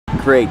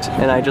great,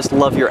 and I just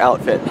love your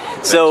outfit.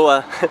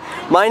 So,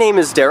 my name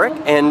is Derek,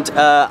 and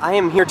I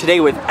am here today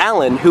with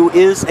Alan, who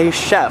is a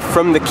chef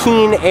from the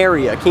Keene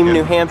area, Keene,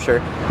 New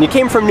Hampshire. You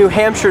came from New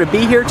Hampshire to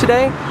be here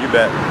today? You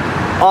bet.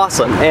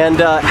 Awesome. And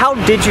how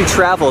did you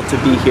travel to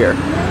be here?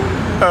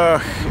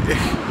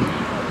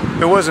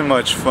 It wasn't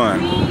much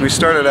fun. We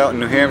started out in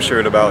New Hampshire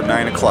at about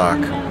 9 o'clock.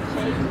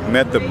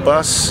 Met the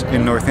bus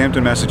in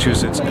Northampton,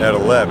 Massachusetts at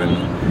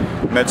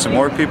 11. Met some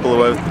more people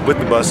with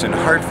the bus in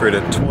Hartford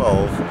at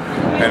 12.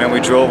 And then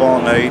we drove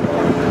all night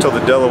till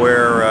the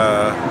Delaware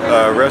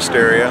rest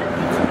area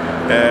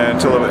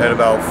until at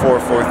about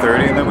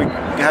 4:30. And then we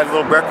had a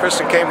little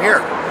breakfast and came here.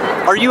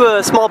 Are you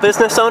a small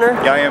business owner?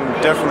 Yeah, I am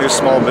definitely a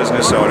small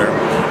business owner.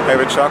 I have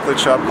a chocolate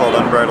shop called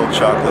Unbridled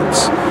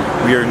Chocolates.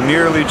 We are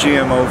nearly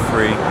GMO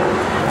free.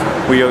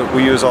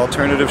 We use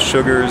alternative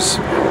sugars.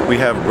 We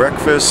have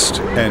breakfast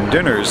and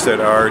dinners that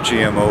are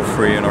GMO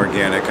free and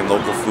organic and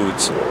local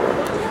foods.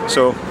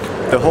 So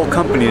the whole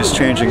company is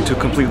changing to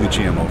completely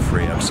GMO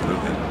free,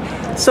 absolutely.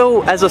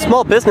 So as a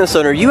small business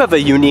owner, you have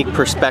a unique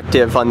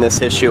perspective on this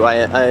issue, I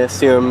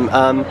assume.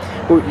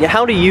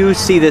 How do you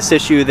see this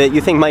issue that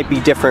you think might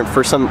be different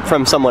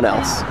from someone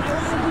else?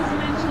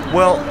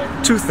 Well,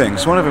 two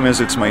things. One of them is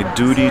it's my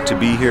duty to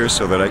be here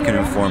so that I can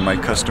inform my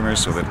customers,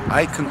 so that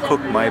I can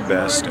cook my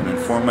best and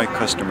inform my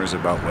customers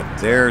about what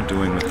they're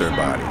doing with their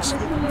bodies.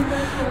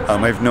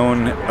 I've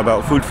known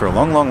about food for a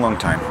long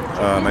time.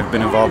 I've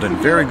been involved in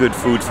very good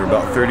food for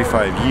about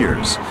 35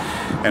 years.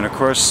 And of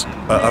course,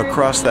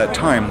 across that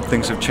time,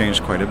 things have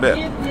changed quite a bit.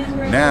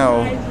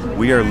 Now,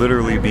 we are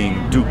literally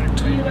being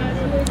duped.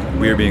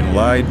 We are being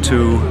lied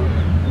to,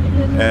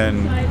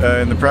 and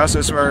in the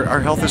process, our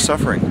health is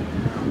suffering.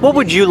 What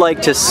would you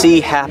like to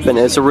see happen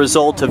as a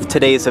result of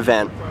today's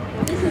event?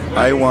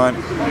 I want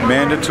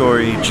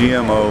mandatory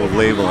GMO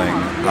labeling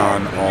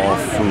on all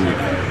food.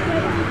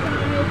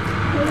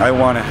 I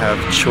want to have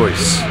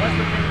choice.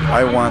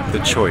 I want the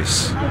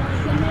choice.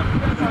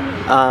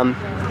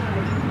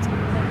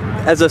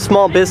 As a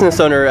small business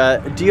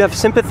owner, do you have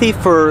sympathy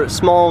for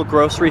small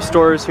grocery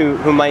stores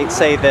who might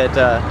say that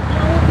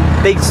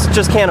they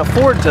just can't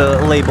afford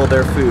to label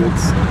their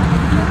foods?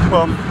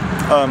 Well,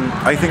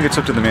 I think it's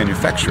up to the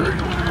manufacturer,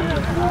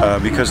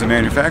 because the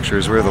manufacturer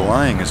is where the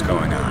lying is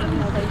going on,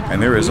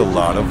 and there is a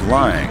lot of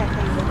lying.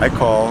 I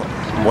call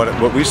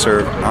what we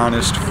serve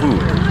honest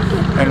food,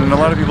 and a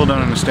lot of people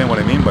don't understand what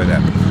I mean by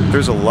that.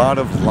 There's a lot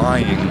of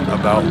lying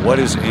about what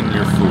is in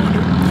your food.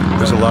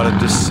 There's a lot of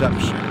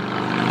deception.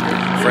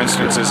 For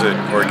instance, is it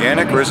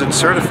organic or is it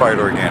certified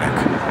organic?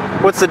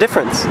 What's the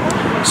difference?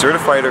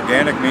 Certified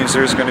organic means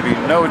there's going to be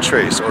no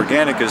trace.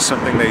 Organic is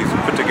something they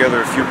put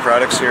together a few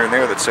products here and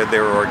there that said they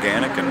were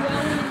organic and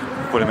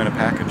put them in a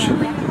package.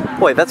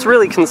 Boy, that's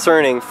really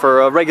concerning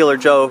for a regular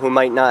Joe who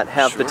might not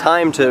have the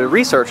time to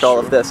research all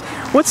of this.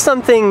 What's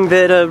something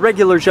that a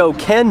regular Joe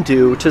can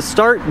do to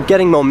start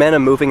getting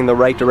momentum moving in the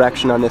right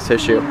direction on this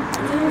issue?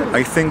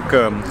 I think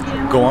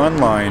go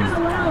online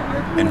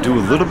and do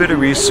a little bit of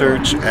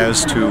research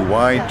as to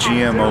why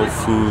GMO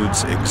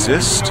foods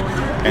exist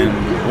and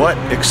what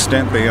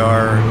extent they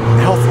are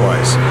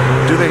health-wise.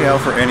 Do they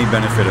offer any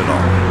benefit at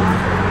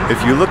all?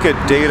 If you look at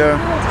data,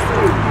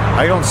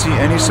 I don't see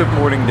any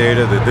supporting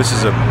data that this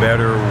is a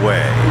better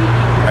way.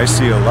 I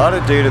see a lot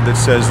of data that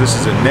says this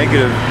is a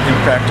negative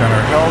impact on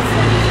our health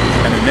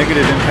and a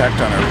negative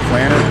impact on our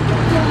planet.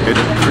 It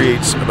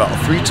creates about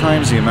 3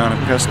 times the amount of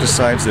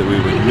pesticides that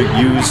we would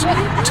use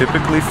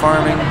typically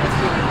farming.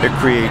 It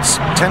creates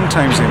 10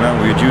 times the amount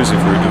we would use if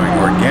we were doing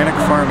organic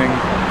farming.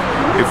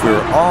 If we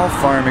were all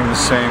farming the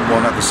same, well,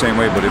 not the same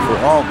way, but if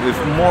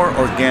more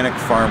organic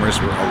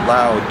farmers were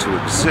allowed to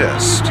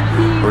exist,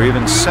 or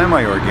even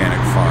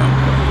semi-organic farm,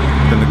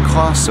 then the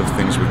costs of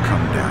things would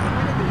come down.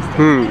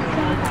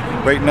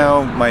 Right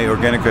now, my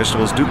organic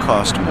vegetables do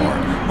cost more.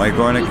 My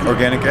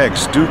organic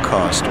eggs do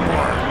cost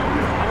more.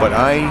 But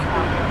I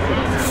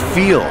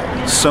feel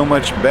so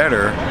much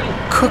better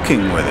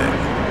cooking with it.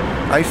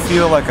 I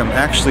feel like I'm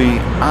actually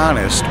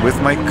honest with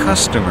my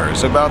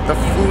customers about the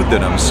food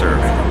that I'm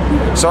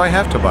serving. So I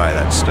have to buy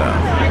that stuff.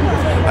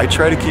 I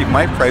try to keep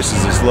my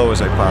prices as low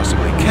as I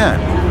possibly can.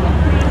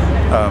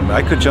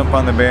 I could jump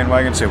on the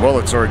bandwagon and say, well,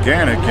 it's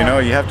organic, you know,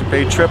 you have to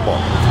pay triple.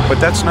 But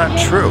that's not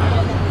true.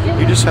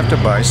 You just have to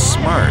buy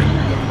smart.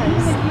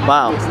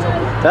 Wow,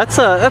 that's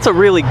a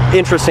really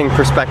interesting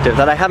perspective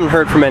that I haven't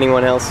heard from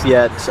anyone else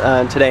yet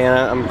today, and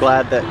I'm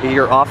glad that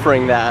you're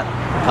offering that.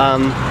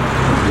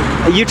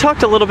 You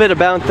talked a little bit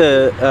about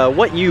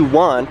what you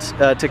want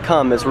to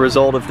come as a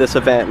result of this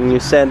event, and you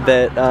said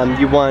that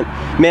you want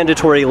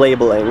mandatory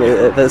labeling.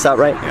 Is that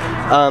right?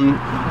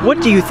 Yeah. What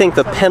do you think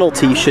the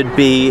penalty should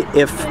be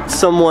if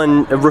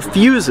someone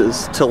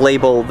refuses to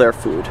label their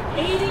food?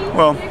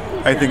 Well,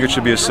 I think it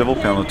should be a civil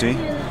penalty.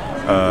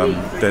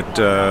 That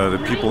the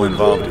people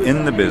involved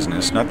in the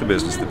business, not the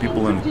business, the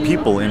people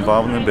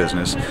involved in the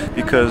business,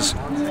 because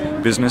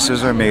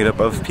businesses are made up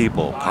of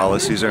people.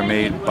 Policies are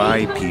made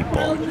by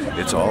people.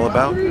 It's all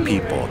about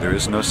people. There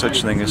is no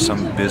such thing as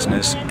some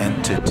business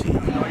entity.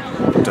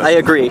 I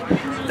agree.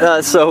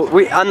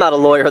 I'm not a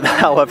lawyer,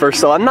 however,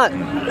 so I'm not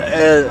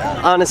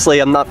honestly,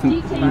 I'm not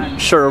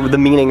sure of the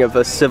meaning of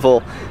a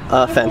civil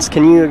offense.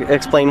 Can you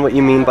explain what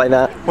you mean by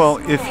that? Well,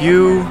 if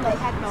you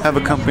have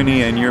a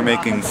company and you're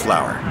making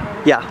flour,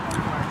 Yeah.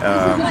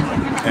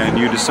 and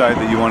you decide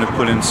that you want to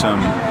put in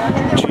some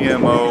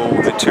GMO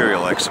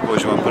material, like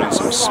suppose you want to put in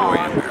some soy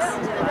in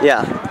there,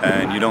 Yeah.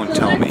 and you don't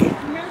tell me,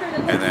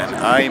 and then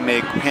I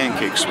make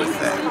pancakes with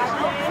that,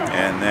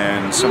 and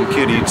then some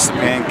kid eats the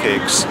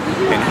pancakes,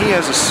 and he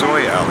has a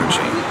soy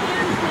allergy.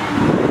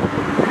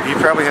 He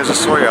probably has a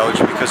soy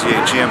allergy because he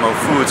ate GMO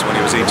foods when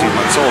he was 18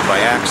 months old by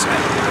accident.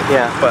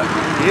 Yeah. But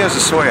he has a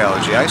soy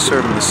allergy. I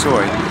serve him the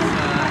soy.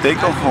 They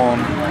go home,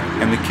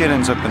 and the kid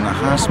ends up in the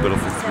hospital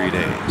for 3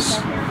 days.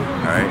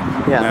 All right?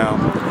 Yeah. Now,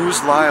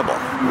 who's liable?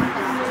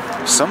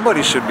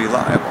 Somebody should be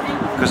liable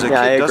because the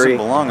Yeah, kid I doesn't agree.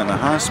 belong in the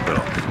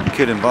hospital. The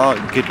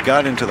kid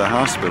got into the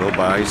hospital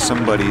by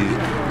somebody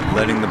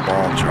letting the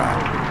ball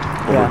drop,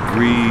 or Yeah.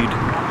 greed,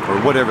 or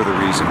whatever the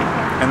reason.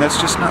 And that's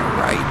just not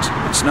right.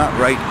 It's not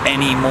right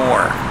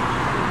anymore.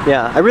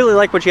 Yeah, I really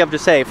like what you have to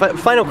say.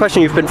 Final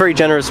question, you've been very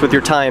generous with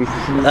your time.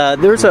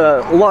 There's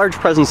a large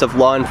presence of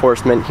law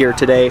enforcement here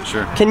today.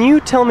 Sure. Can you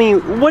tell me,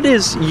 what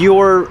is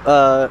your,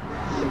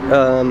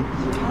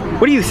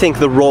 what do you think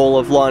the role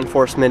of law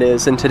enforcement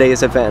is in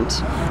today's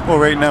event? Well,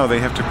 right now they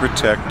have to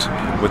protect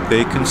what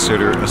they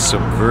consider a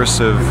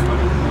subversive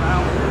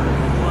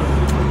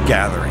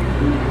gathering.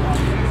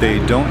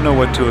 They don't know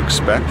what to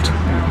expect.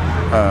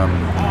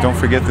 Don't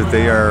forget that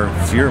they are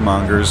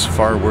fear-mongers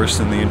far worse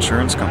than the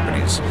insurance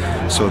companies.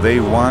 So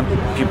they want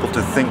people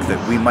to think that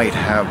we might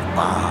have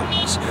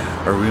bombs,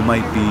 or we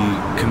might be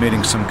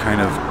committing some kind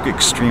of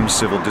extreme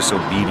civil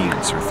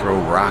disobedience, or throw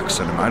rocks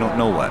at them. I don't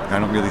know what. I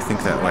don't really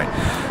think that way.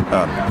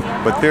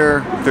 But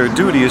their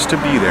duty is to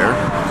be there,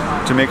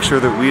 to make sure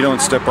that we don't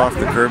step off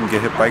the curb and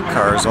get hit by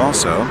cars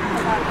also.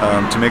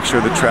 To make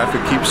sure the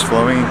traffic keeps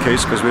flowing in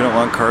case, because we don't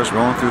want cars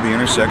rolling through the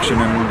intersection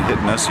and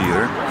hitting us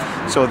either.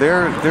 So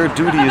their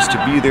duty is to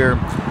be there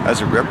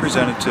as a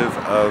representative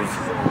of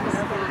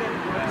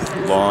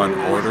law and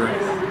order.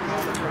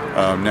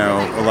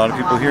 Now, a lot of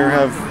people here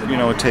have,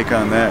 a take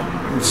on that.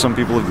 Some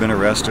people have been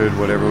arrested,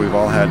 whatever. We've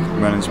all had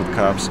run-ins with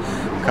cops.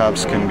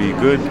 Cops can be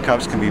good,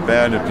 cops can be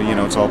bad.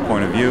 It's all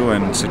point of view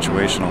and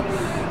situational.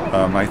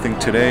 I think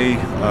today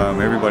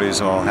everybody's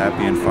all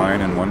happy and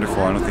fine and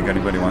wonderful. I don't think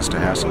anybody wants to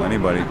hassle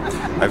anybody.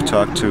 I've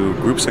talked to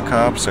groups of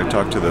cops. I've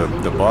talked to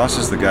the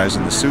bosses, the guys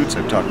in the suits.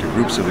 I've talked to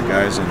groups of the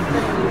guys in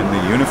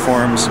the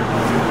uniforms.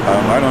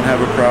 I don't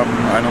have a problem.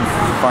 I don't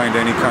find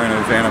any kind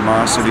of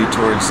animosity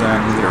towards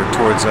them or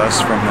towards us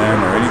from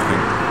them or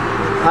anything.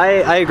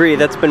 I agree.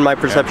 That's been my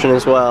perception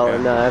as well.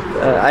 Yeah.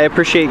 And I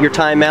appreciate your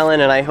time,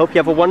 Alan, and I hope you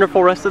have a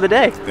wonderful rest of the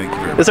day. Thank you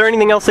very much. Is there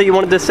anything else that you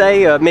wanted to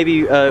say?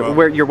 Maybe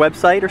where your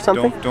website or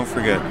something? Don't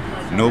forget,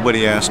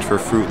 nobody asked for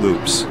Fruit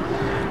Loops.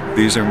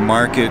 These are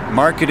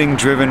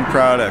marketing-driven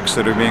products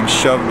that are being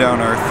shoved down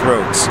our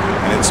throats,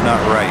 and it's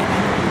not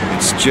right.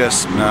 It's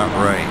just not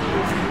right.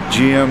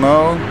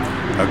 GMO,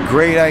 a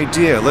great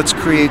idea. Let's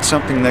create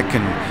something that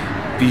can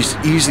be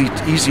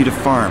easy to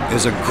farm.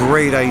 Is a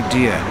great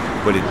idea,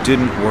 but it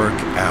didn't work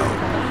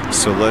out.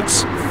 So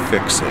let's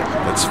fix it.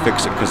 Let's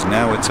fix it, because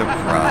now it's a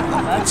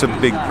problem. It's a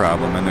big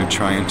problem, and they're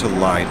trying to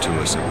lie to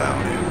us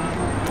about it.